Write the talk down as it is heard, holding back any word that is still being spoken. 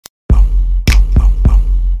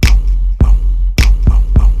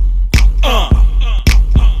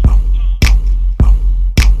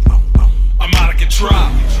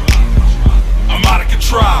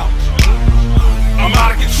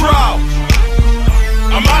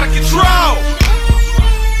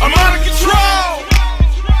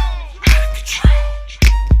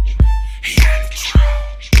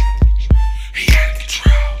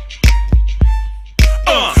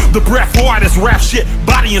shit,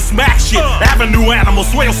 body and smack shit. Avenue animal,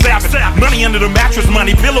 swale savage. Money under the mattress,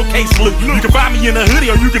 money, pillowcase loot. You can find me in a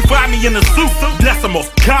hoodie or you can find me in a suit.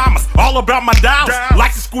 Decimals, commas, all about my dollars.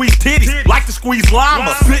 Like to squeeze titties, like to squeeze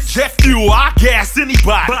llamas. Spit jet fuel, I gas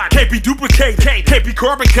anybody. Can't be duplicated, can't be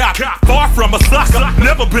carbon copy. Far from a sucker,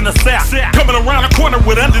 never been a sap. Coming around the corner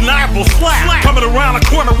with undeniable slap. Coming around the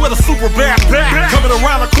corner with a super bad back. Coming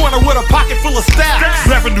around the corner with a pocket full of stacks.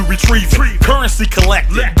 Revenue retrieving, currency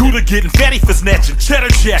collecting, Gouda getting, fatty for snatching, cheddar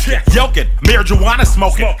checking, yoking, marijuana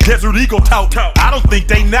smoking, Desert Eagle toting. I don't think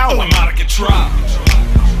they know. I'm out of control.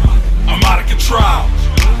 I'm out of control.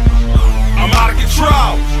 I'm out of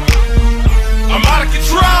control. I'm out of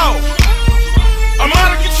control. I'm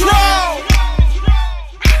out of control.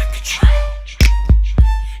 Out of control.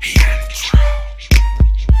 He out of control.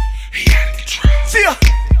 He out of control. See ya.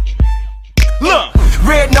 Look.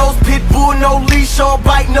 Red nose, pit bull, no leash, all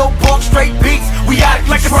bite, no bark, straight beats. We out of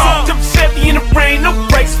control. Like a jump Chevy in the rain, no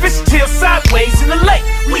brakes, fish tail sideways in the lake.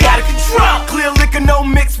 We out of control. Clear liquor, no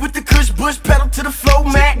mix with the Kush Bush, pedal to the flow,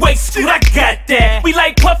 Mac. Wait, dude, I got that. We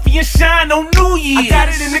like Puffy and Shine on New Year's. I got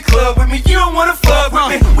it in the club with me, you don't wanna fuck with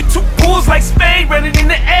me. We two bulls like Spade running in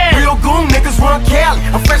the air. Real goon niggas run Cali.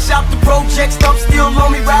 I'm fresh out the project, stuff still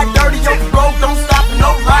on me, ride dirty on the road, don't stop for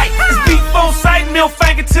no light. It's beef on sight, middle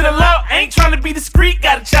finger to the law. Ain't trying to be discreet,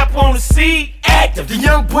 got a chopper on the seat. Active, the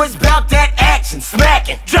young boys bout that action,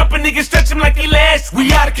 smacking. Drop a nigga, stretch him like he last.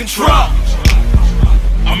 We out of control.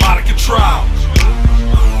 I'm out of control.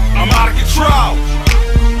 I'm out of control.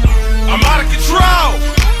 I'm out of control.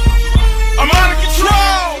 I'm out of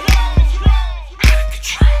control. Out of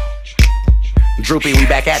control. Droopy, we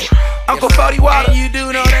back at it. Uncle 40 Water. You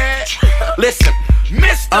do know that? Listen,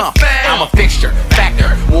 Mr. F.A.B. I'm a fixture,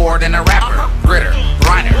 factor, more than a rapper. Gritter,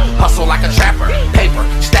 grinder, hustle like a trapper. Paper,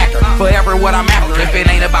 stacker, forever what I'm after. If it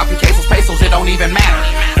ain't about the pesos, it don't even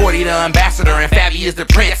matter. 40 the ambassador and F.A.B is the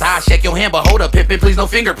prince. I shake your hand, but hold up, pimpin', please no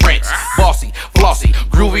fingerprints. Bossy, flossy,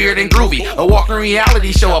 groovier than groovy. A walking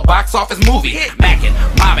reality show, a box office movie. Mackin',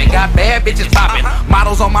 mobbing, got bad bitches poppin'.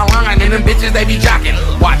 Models on my line, and them bitches they be jockin'.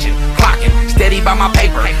 Watchin', clockin', steady by my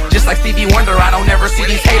paper. Just like Stevie Wonder, I don't ever see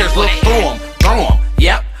these haters. Look through them, throw them,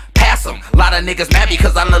 yep. Pass them. Lot of niggas mad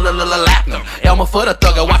because I lap them. Elmer for the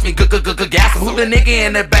thugger, watch me gas him. Who the nigga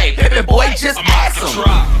in the bay? Pippin' boy, just ask him.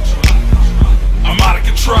 I'm out of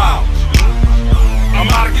control. I'm out of control. I'm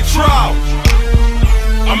out of control.